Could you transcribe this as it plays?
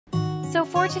So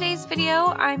for today's video,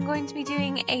 I'm going to be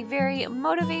doing a very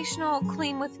motivational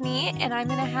clean with me, and I'm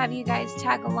going to have you guys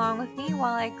tag along with me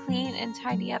while I clean and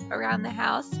tidy up around the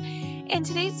house. And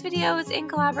today's video is in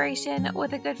collaboration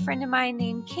with a good friend of mine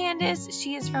named Candace.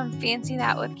 She is from Fancy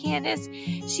That with Candace.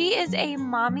 She is a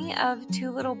mommy of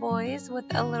 2 little boys with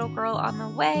a little girl on the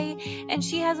way, and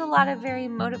she has a lot of very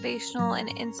motivational and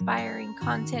inspiring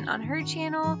content on her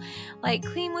channel, like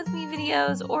clean with me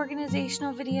videos,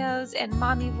 organizational videos, and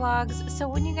mommy vlogs. So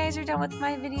when you guys are done with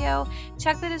my video,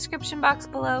 check the description box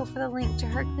below for the link to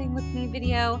her clean with me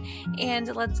video,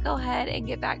 and let's go ahead and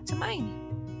get back to mine.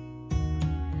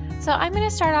 So I'm going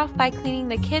to start off by cleaning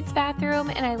the kids' bathroom,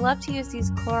 and I love to use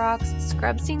these Clorox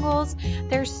scrub singles.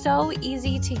 They're so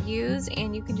easy to use,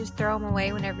 and you can just throw them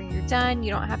away whenever you're done.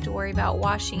 You don't have to worry about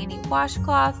washing any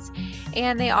washcloths,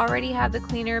 and they already have the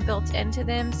cleaner built into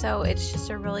them, so it's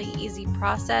just a really easy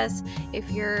process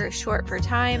if you're short for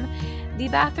time. The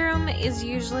bathroom is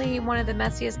usually one of the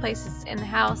messiest places in the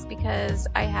house because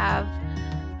I have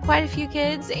quite a few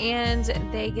kids and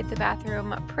they get the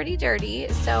bathroom pretty dirty,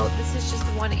 so this is just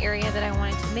one area that I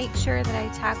wanted to make sure that I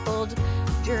tackled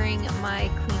during my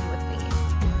clean with me.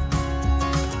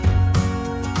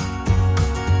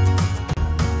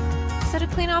 So to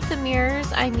clean off the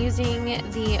mirrors, I'm using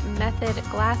the Method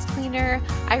glass cleaner.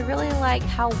 I really like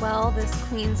how well this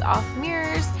cleans off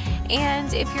mirrors,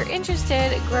 and if you're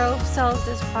interested, Grove sells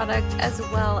this product as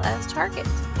well as Target.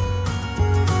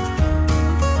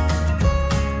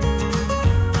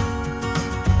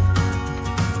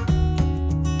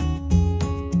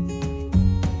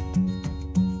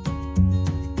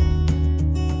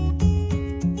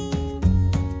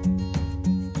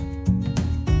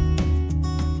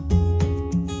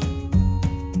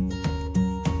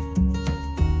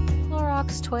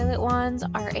 Toilet wands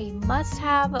are a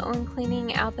must-have when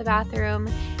cleaning out the bathroom,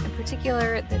 in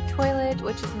particular the toilet,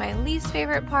 which is my least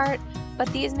favorite part, but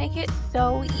these make it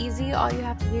so easy. All you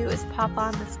have to do is pop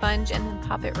on the sponge and then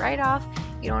pop it right off.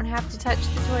 You don't have to touch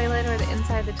the toilet or the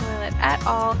inside of the toilet at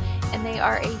all, and they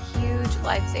are a huge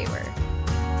lifesaver.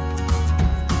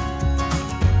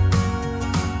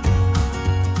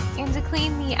 And to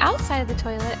clean the outside of the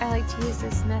toilet, I like to use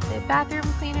this Method bathroom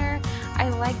cleaner. I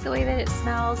like the way that it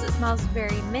smells. It smells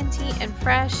very minty and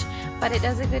fresh, but it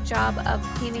does a good job of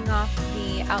cleaning off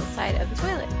the outside of the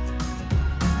toilet.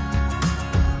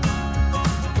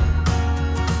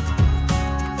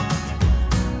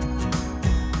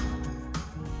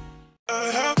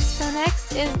 So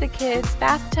next is the kids'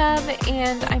 bathtub,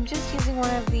 and I'm just using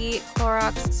one of the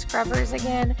Clorox scrubbers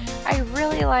again. I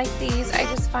really like these. I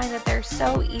just find that they're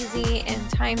so easy and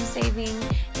time-saving,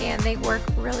 and they work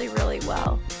really, really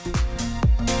well.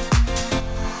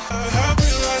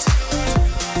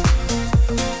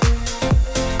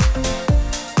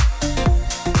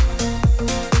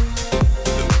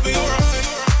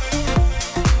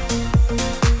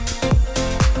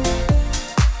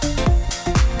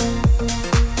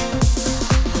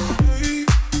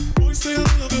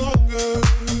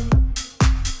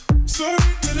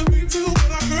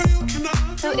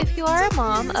 If you are a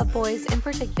mom of boys in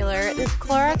particular, this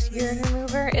Clorox urine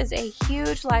remover is a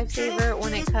huge lifesaver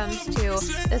when it comes to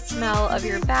the smell of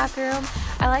your bathroom.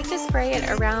 I like to spray it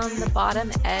around the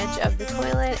bottom edge of the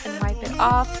toilet and wipe it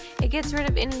off. It gets rid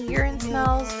of any urine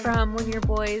smells from when your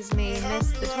boys may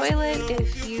miss the toilet,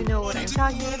 if you know what I'm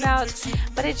talking about.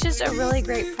 But it's just a really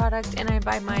great product, and I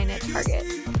buy mine at Target.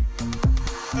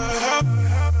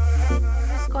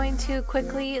 Going to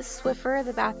quickly Swiffer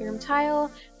the bathroom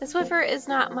tile. The Swiffer is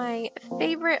not my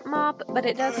favorite mop, but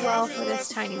it does well for this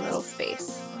tiny little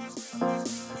space.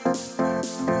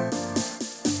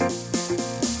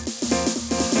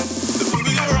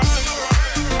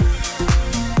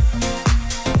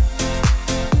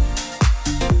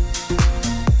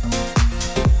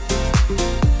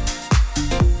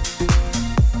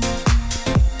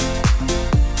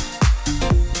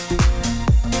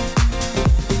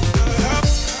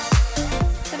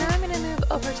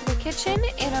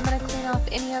 And I'm going to clean off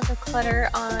any of the clutter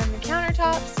on the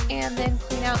countertops and then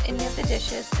clean out any of the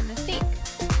dishes in the sink.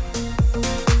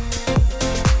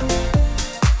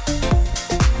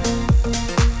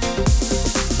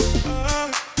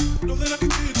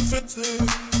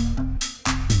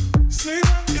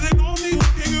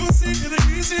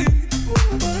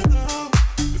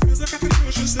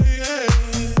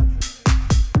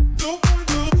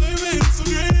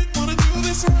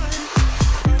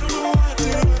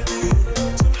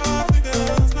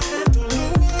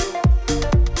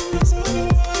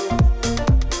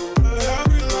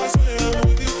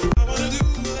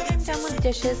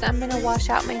 I'm going to wash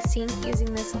out my sink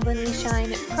using this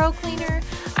Shine Pro Cleaner.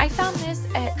 I found this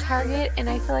at Target and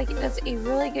I feel like it does a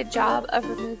really good job of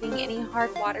removing any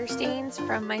hard water stains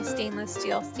from my stainless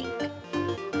steel sink.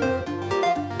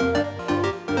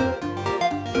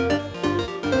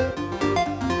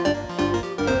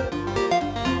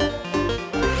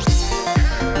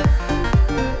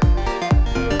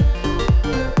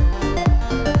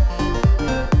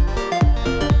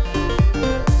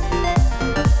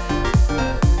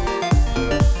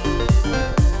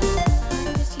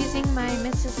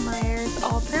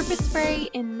 All-purpose spray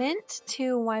in mint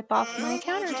to wipe off my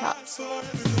countertops.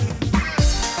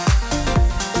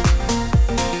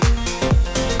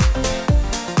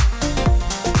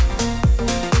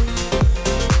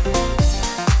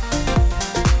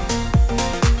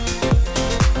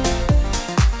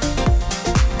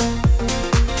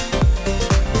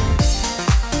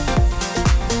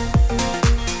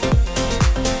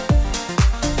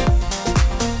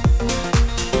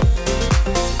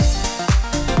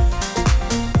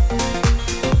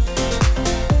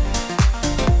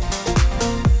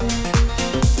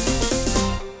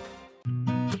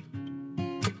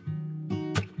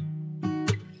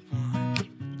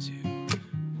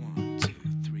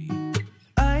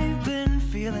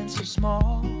 So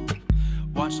small,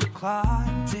 watch the clock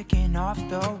ticking off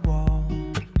the wall,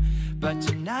 but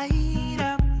tonight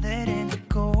I'm letting it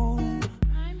go.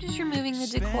 I'm just removing the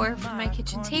decor from my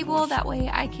kitchen table, that way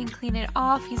I can clean it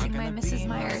off using my Mrs.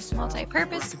 Meyer's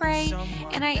multi-purpose spray.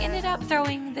 And I ended up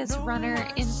throwing this runner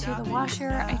into the washer.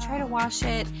 I try to wash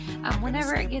it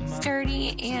whenever it gets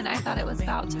dirty, and I thought it was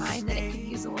about time that it could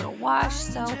use a little wash,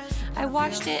 so I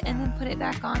washed it and then put it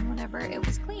back on whenever it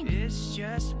was clean. It's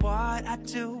just what I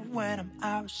do when I'm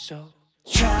out, so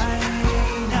try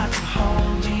not to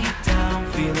hold me down.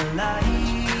 Feel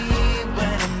alive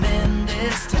when I'm in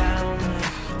this town.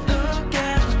 Look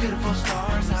at those beautiful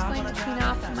stars. I'm just going to clean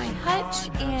off my hutch,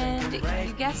 and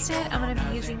you guessed it, I'm going to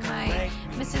be using my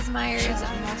Mrs. Meyer's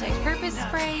multi-purpose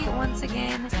spray. Once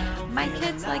again, my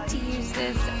kids like to use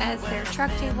this as their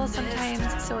truck table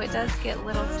sometimes, so it does get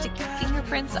little sticky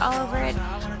fingerprints all over it,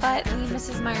 but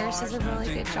Mrs. Meyer's does a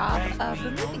really good job of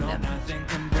removing them.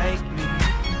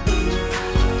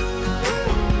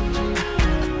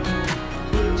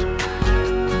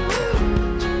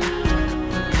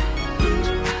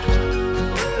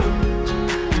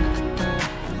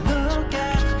 Look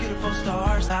at these beautiful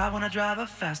stars. I wanna drive a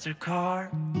faster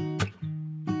car.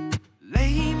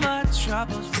 Lay my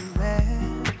troubles to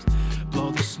rest.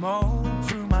 Blow the smoke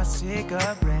through my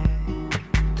cigarette.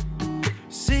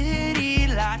 City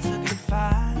lights looking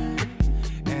fine,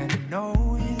 and I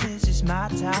know this is my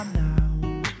time now.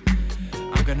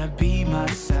 I'm gonna be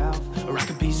myself, or I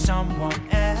could be someone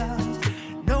else.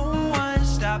 No one's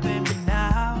stopping me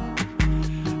now.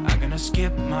 I'm gonna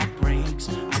skip my breaks,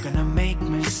 I'm gonna make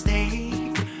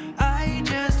mistakes. I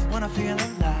just wanna feel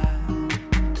alive.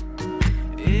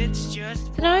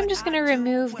 So now I'm just going to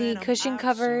remove the cushion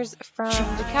covers from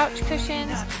the couch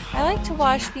cushions. I like to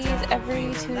wash these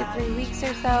every 2 to 3 weeks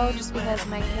or so, just because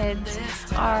my kids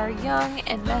are young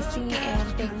and messy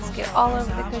and things get all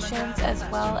over the cushions as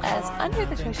well as under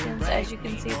the cushions, as you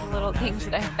can see the little things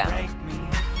that I found.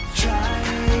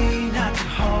 Try not to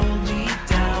hold me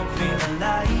down, feel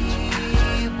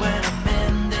alive when I'm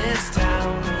in this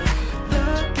town.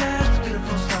 Look at the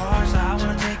beautiful stars, I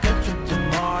wanna take a trip to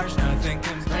Mars. Nothing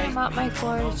can break mop my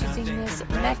floors using this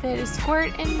Method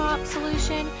Squirt and Mop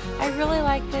solution. I really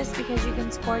like this because you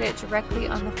can squirt it directly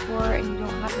on the floor and you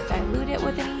don't have to dilute it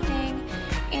with anything.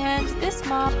 And this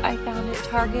mop I found at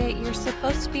Target. You're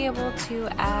supposed to be able to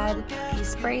add the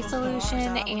spray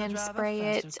solution and spray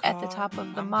it at the top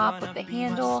of the mop with the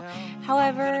handle.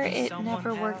 However, it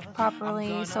never worked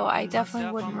properly, so I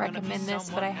definitely wouldn't recommend this,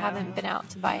 but I haven't been out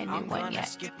to buy a new one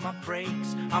yet.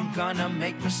 I'm gonna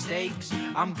make mistakes.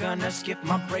 I'm gonna skip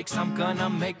my breaks. I'm gonna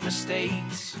make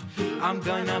mistakes. I'm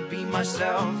gonna be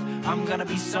myself. I'm gonna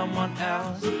be someone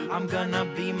else. I'm gonna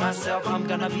be myself. I'm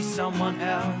gonna be someone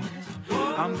else.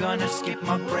 I'm gonna skip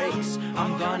my breaks.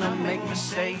 I'm gonna make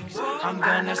mistakes. I'm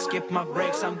gonna skip my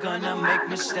breaks. I'm gonna make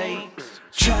mistakes.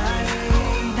 Try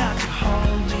not to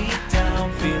hold me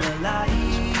down. Feel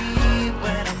alive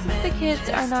when I'm in. The kids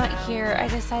are not here. I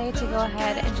decided to go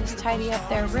ahead and just tidy up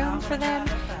their room for them.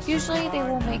 Usually they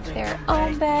will make their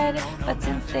own bed, but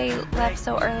since they left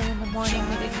so early in the morning,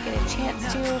 they didn't get a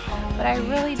chance to. But I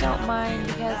really don't mind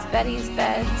because Betty's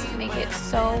beds make it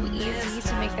so easy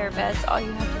to make their beds. All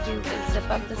you have to do is zip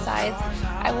up the sides.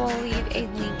 I will leave a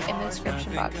link in the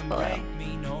description box below.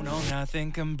 No,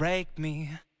 nothing can break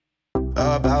me.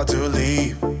 About to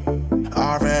leave,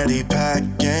 already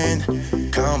packing.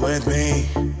 Come with me,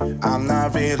 I'm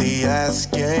not really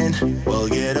asking. We'll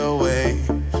get away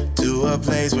to a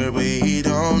place where we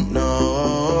don't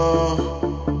know.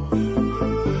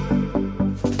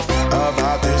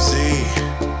 About to see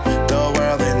the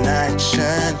world in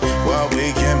action, what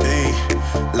we can be,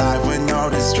 life with no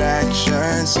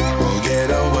distractions. We'll get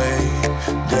away,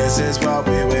 this is what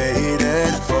we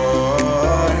waited for.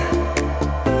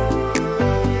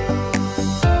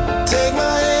 Take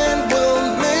my hand,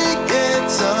 we'll make it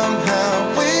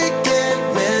somehow. We can't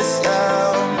miss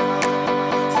out.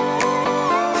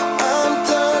 I'm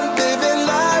done living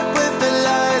life with the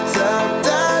lights out,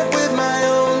 die with my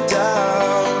own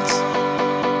doubts.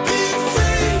 Be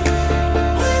free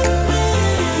with me.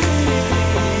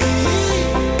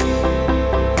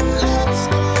 Let's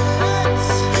go, let's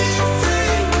be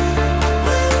free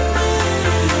with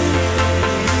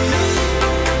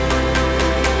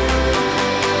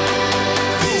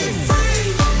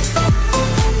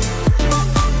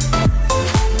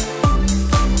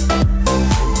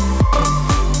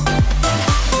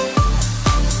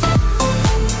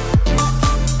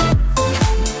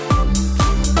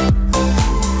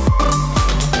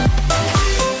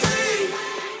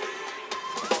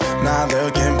Not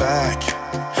looking back,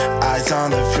 eyes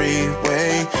on the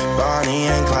freeway, Bonnie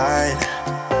and Clyde,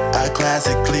 a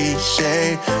classic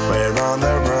cliche. We're on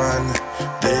the run,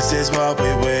 this is what we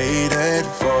waited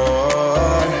for.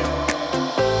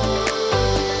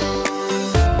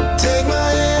 Take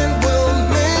my hand, we'll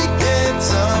make it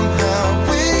somehow.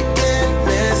 We can't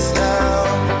miss out.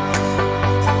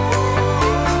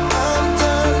 I'm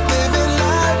done living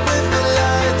life with the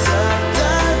lights out,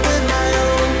 die with my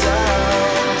own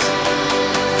doubts.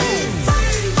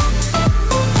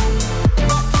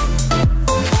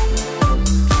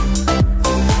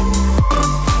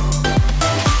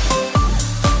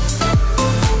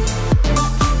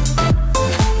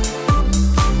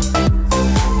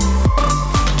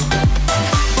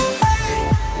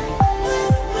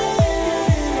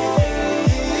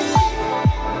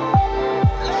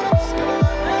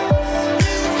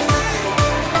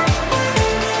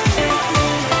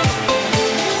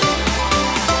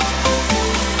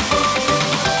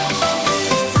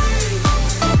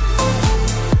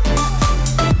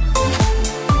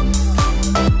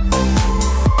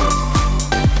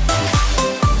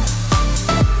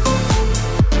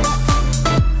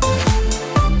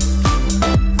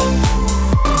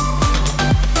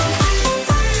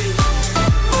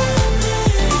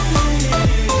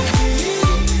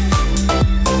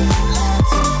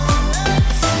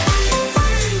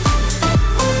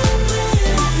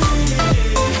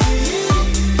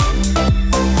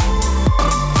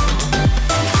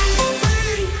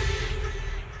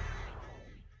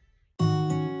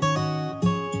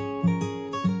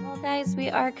 We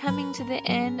are coming to the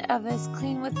end of this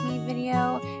Clean With Me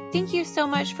video. Thank you so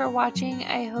much for watching.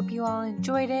 I hope you all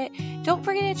enjoyed it. Don't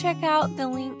forget to check out the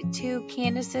link to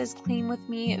Candace's Clean With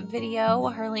Me video.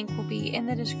 Her link will be in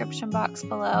the description box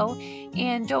below.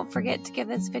 And don't forget to give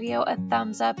this video a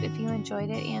thumbs up if you enjoyed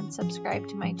it and subscribe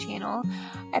to my channel.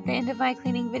 At the end of my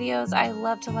cleaning videos, I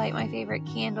love to light my favorite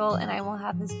candle, and I will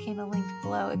have this candle linked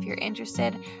below if you're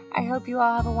interested. I hope you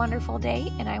all have a wonderful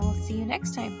day, and I will see you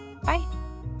next time. Bye!